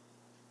Johnny.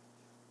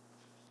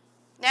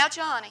 Now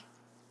Johnny.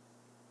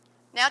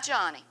 Now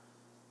Johnny.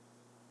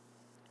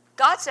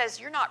 God says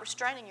you're not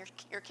restraining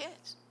your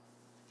kids.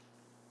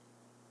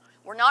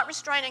 We're not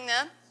restraining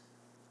them.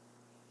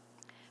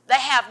 They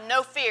have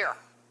no fear.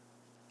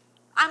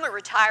 I'm a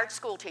retired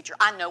school teacher.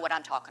 I know what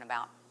I'm talking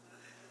about.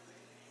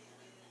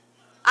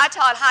 I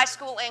taught high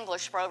school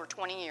English for over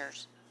 20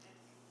 years.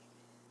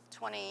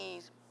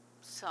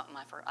 20-something,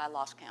 I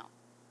lost count.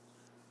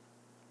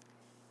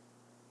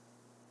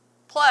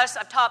 Plus,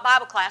 I've taught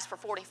Bible class for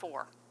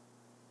 44.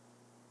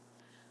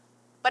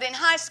 But in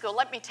high school,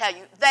 let me tell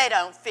you, they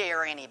don't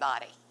fear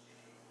anybody.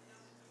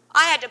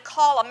 I had to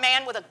call a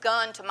man with a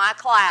gun to my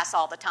class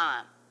all the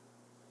time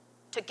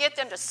to get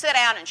them to sit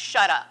down and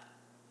shut up.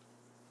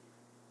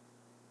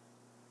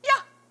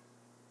 Yeah.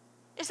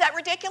 Is that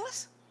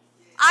ridiculous?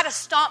 I'd have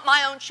stomped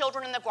my own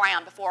children in the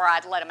ground before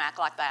I'd let them act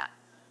like that.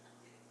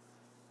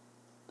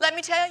 Let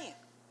me tell you.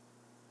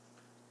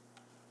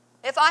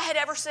 If I had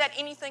ever said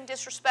anything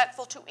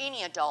disrespectful to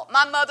any adult,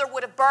 my mother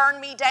would have burned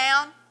me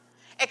down,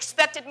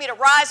 expected me to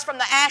rise from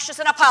the ashes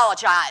and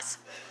apologize.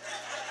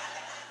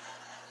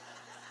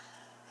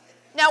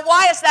 Now,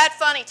 why is that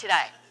funny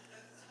today?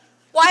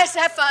 Why is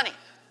that funny?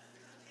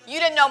 You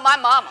didn't know my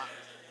mama.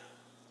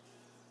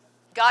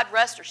 God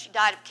rest her. She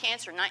died of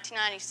cancer in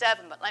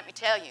 1997, but let me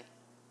tell you,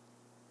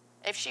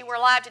 if she were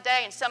alive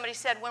today and somebody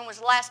said, when was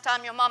the last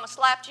time your mama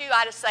slapped you?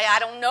 I'd just say, I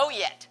don't know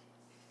yet.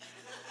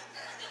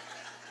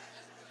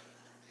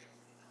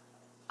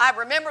 I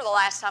remember the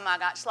last time I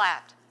got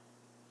slapped.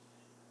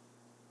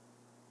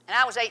 And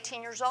I was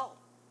 18 years old.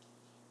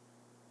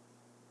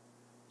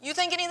 You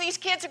think any of these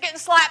kids are getting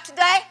slapped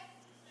today?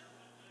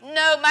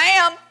 No,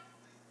 ma'am.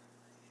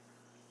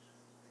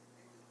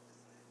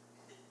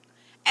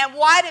 And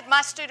why did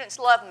my students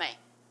love me?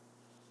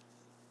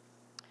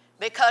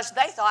 Because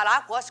they thought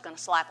I was going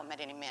to slap them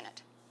at any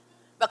minute.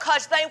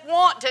 Because they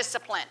want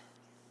discipline.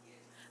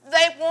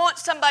 They want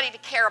somebody to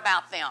care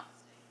about them.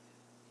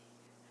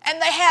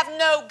 And they have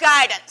no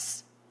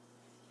guidance.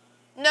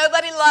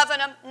 Nobody loving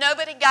them,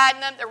 nobody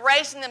guiding them. They're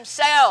raising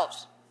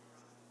themselves.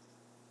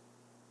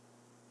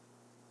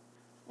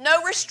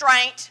 No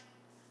restraint,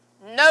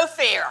 no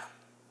fear,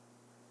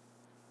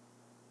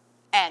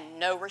 and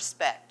no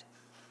respect.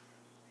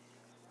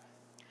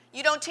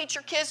 You don't teach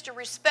your kids to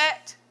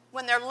respect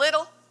when they're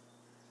little?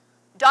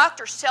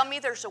 Doctors tell me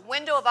there's a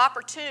window of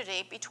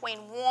opportunity between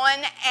 1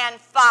 and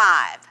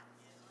 5.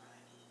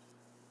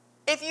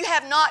 If you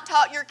have not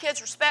taught your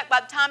kids respect by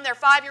the time they're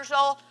 5 years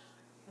old,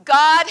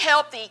 God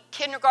help the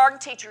kindergarten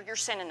teacher you're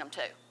sending them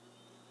to.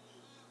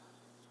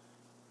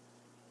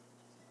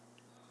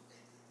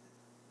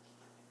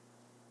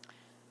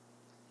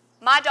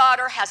 My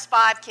daughter has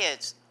 5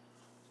 kids.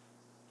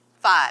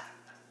 5.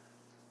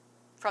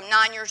 From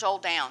 9 years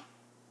old down.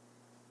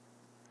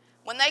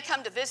 When they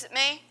come to visit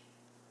me,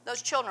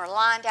 those children are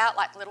lined out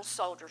like little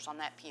soldiers on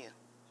that pew.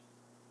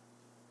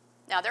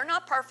 Now, they're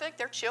not perfect.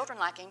 They're children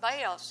like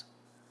anybody else.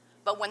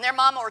 But when their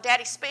mama or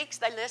daddy speaks,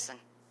 they listen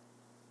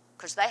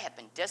because they have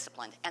been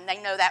disciplined, and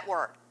they know that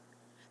word.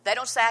 They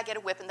don't say, I get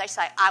a whipping. They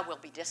say, I will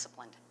be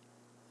disciplined.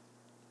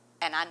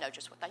 And I know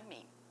just what they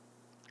mean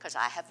because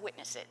I have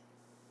witnessed it.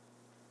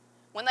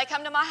 When they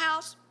come to my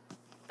house,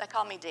 they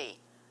call me Dee.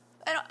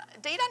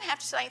 Dee doesn't have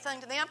to say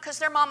anything to them because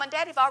their mom and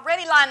daddy have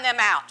already lined them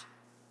out.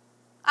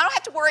 I don't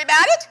have to worry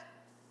about it.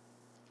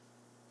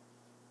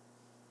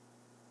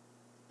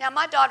 Now,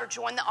 my daughter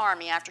joined the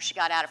Army after she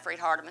got out of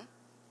Freed-Hardeman.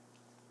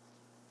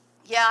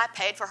 Yeah, I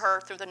paid for her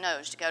through the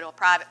nose to go to a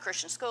private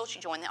Christian school. She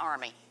joined the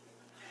Army.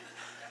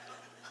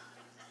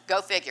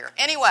 Go figure.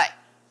 Anyway,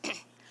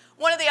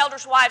 one of the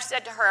elders' wives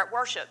said to her at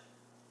worship,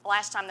 the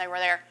last time they were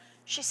there,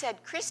 she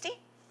said, Christy,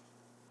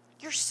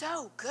 you're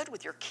so good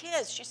with your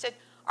kids. She said,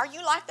 are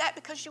you like that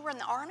because you were in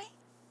the Army?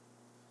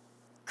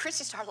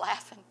 Christy started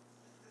laughing.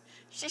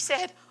 She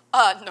said,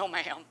 no,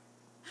 ma'am.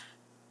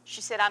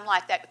 She said, I'm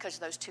like that because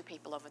of those 2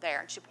 people over there.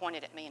 And she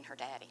pointed at me and her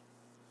daddy.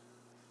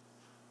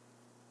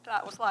 And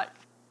I was like,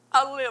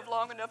 I lived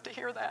long enough to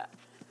hear that.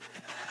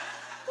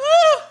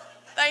 Woo!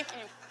 Thank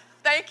you.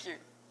 Thank you.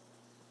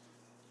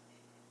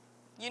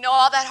 You know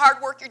all that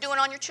hard work you're doing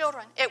on your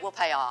children? It will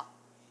pay off.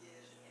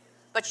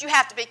 But you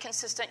have to be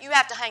consistent. You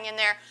have to hang in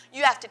there.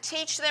 You have to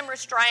teach them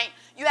restraint.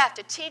 You have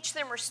to teach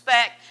them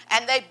respect.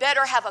 And they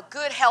better have a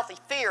good, healthy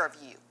fear of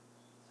you.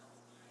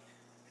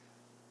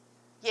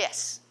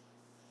 Yes.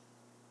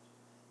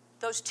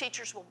 Those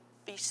teachers will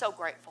be so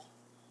grateful.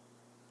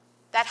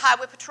 That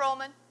highway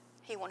patrolman,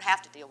 he won't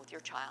have to deal with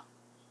your child.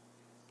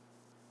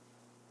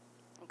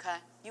 Okay?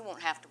 You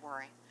won't have to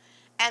worry.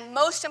 And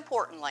most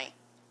importantly,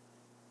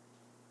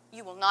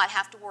 you will not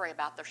have to worry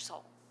about their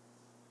soul.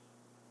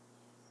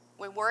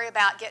 We worry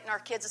about getting our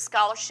kids a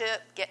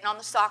scholarship, getting on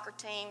the soccer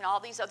team, and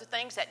all these other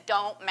things that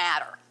don't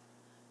matter.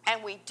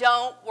 And we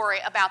don't worry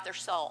about their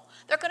soul.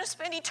 They're going to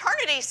spend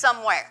eternity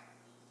somewhere.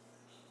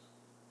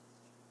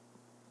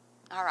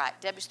 All right,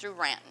 Debbie's through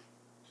ranting.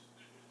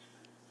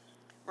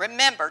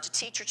 Remember to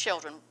teach your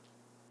children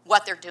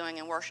what they're doing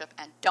in worship,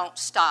 and don't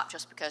stop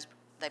just because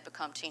they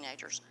become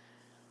teenagers.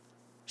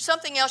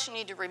 Something else you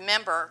need to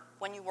remember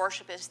when you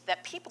worship is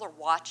that people are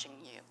watching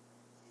you.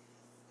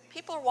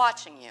 People are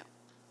watching you.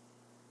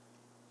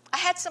 I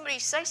had somebody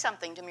say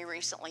something to me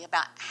recently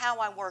about how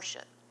I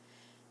worship.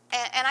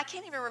 And I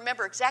can't even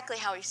remember exactly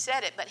how he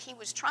said it, but he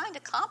was trying to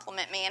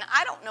compliment me, and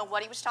I don't know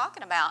what he was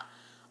talking about,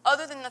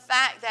 other than the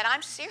fact that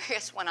I'm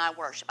serious when I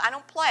worship. I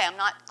don't play. I'm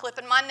not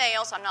clipping my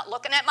nails. I'm not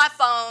looking at my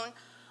phone.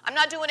 I'm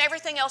not doing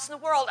everything else in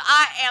the world.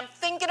 I am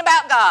thinking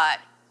about God.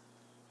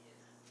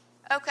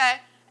 Okay?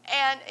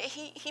 And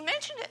he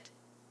mentioned it.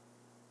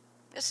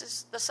 This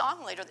is the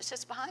song leader that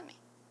sits behind me.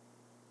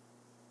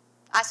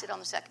 I sit on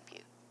the second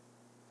pew.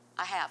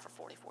 I have for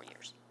 44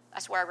 years.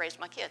 That's where I raised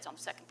my kids, on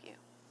the second pew.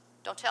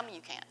 Don't tell me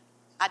you can't.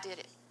 I did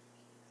it.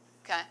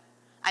 Okay?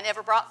 I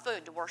never brought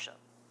food to worship.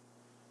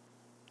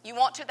 You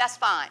want to? That's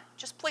fine.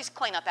 Just please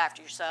clean up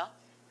after yourself.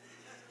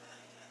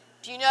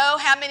 Do you know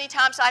how many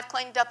times I've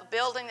cleaned up a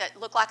building that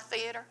looked like a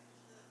theater?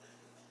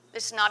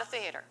 This is not a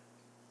theater.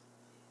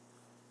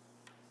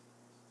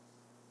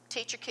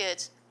 Teach your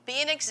kids.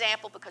 Be an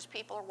example because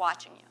people are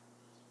watching you.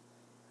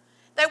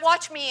 They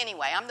watch me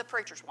anyway. I'm the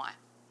preacher's wife.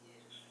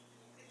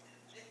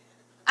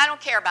 I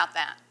don't care about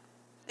that.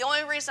 The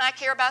only reason I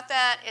care about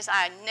that is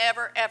I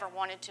never, ever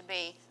wanted to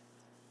be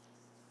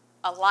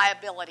a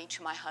liability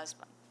to my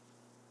husband.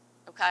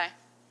 Okay?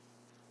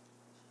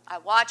 I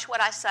watch what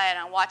I say and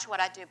I watch what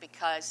I do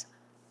because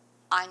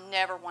I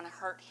never want to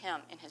hurt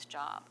him in his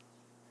job.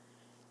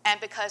 And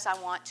because I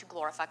want to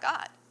glorify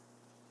God.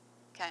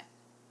 Okay?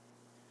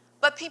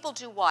 But people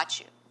do watch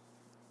you.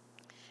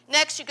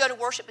 Next, you go to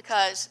worship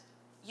because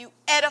you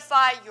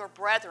edify your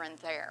brethren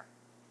there.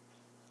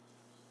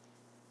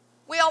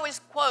 We always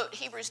quote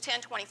Hebrews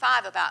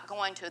 10:25 about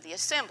going to the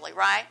assembly,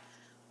 right?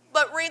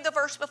 But read the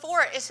verse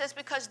before it. It says,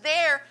 because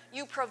there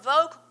you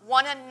provoke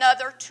one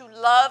another to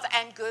love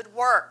and good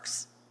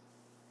works.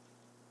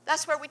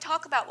 That's where we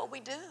talk about what we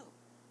do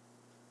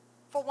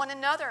for one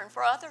another and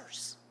for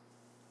others.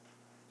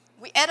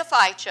 We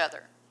edify each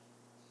other.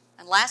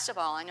 And last of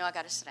all, I know I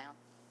got to sit down.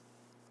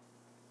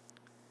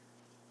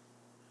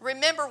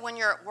 Remember when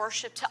you're at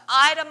worship to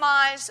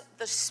itemize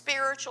the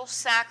spiritual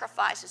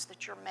sacrifices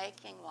that you're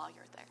making while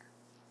you're there.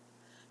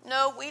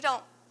 No, we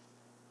don't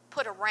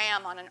put a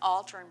ram on an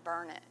altar and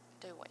burn it,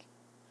 do we?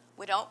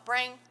 We don't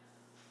bring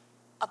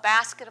a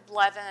basket of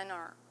leaven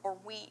or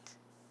wheat.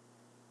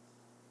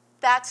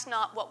 That's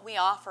not what we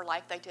offer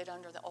like they did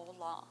under the old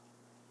law.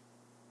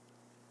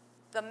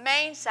 The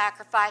main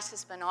sacrifice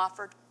has been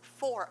offered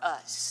for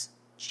us,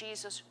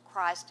 Jesus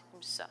Christ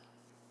himself.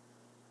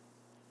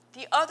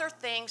 The other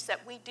things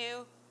that we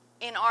do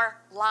in our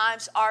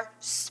lives are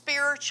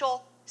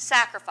spiritual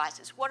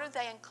sacrifices. What do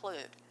they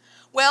include?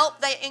 Well,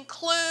 they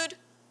include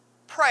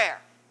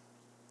prayer.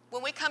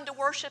 When we come to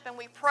worship and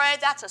we pray,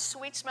 that's a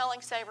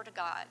sweet-smelling savor to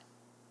God.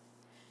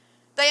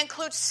 They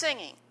include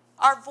singing.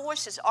 Our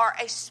voices are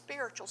a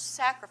spiritual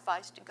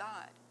sacrifice to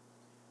God.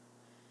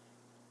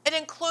 It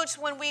includes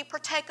when we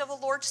partake of the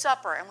Lord's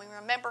Supper and we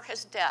remember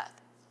his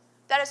death.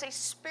 That is a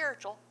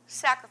spiritual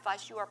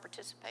sacrifice you are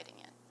participating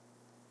in.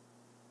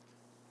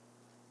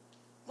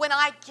 When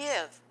I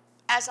give,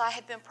 as I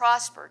have been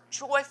prospered,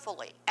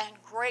 joyfully and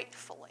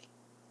gratefully,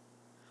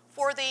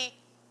 for the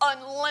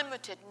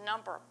unlimited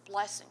number of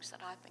blessings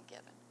that I've been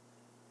given.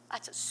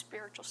 That's a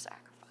spiritual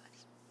sacrifice.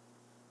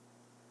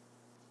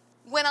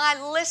 When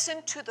I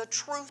listen to the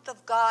truth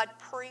of God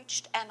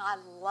preached and I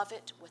love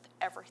it with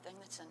everything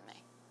that's in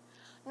me.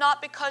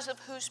 Not because of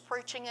who's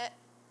preaching it,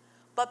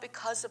 but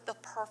because of the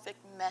perfect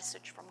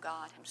message from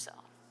God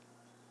himself.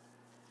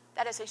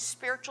 That is a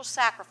spiritual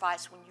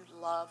sacrifice when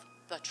you love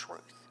the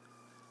truth.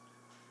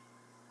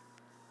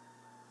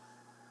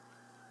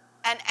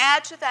 And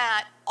add to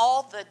that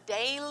all the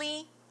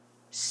daily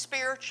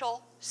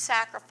spiritual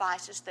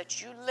sacrifices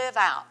that you live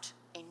out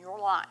in your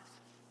life.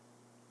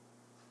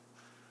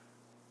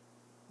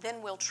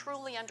 Then we'll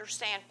truly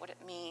understand what it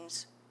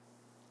means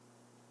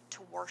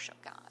to worship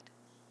God.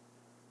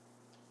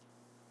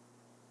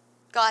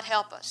 God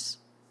help us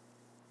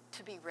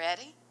to be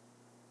ready,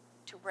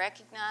 to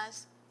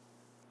recognize,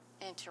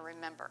 and to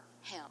remember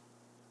him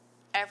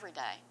every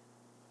day,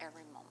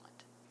 every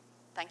moment.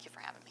 Thank you for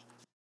having me.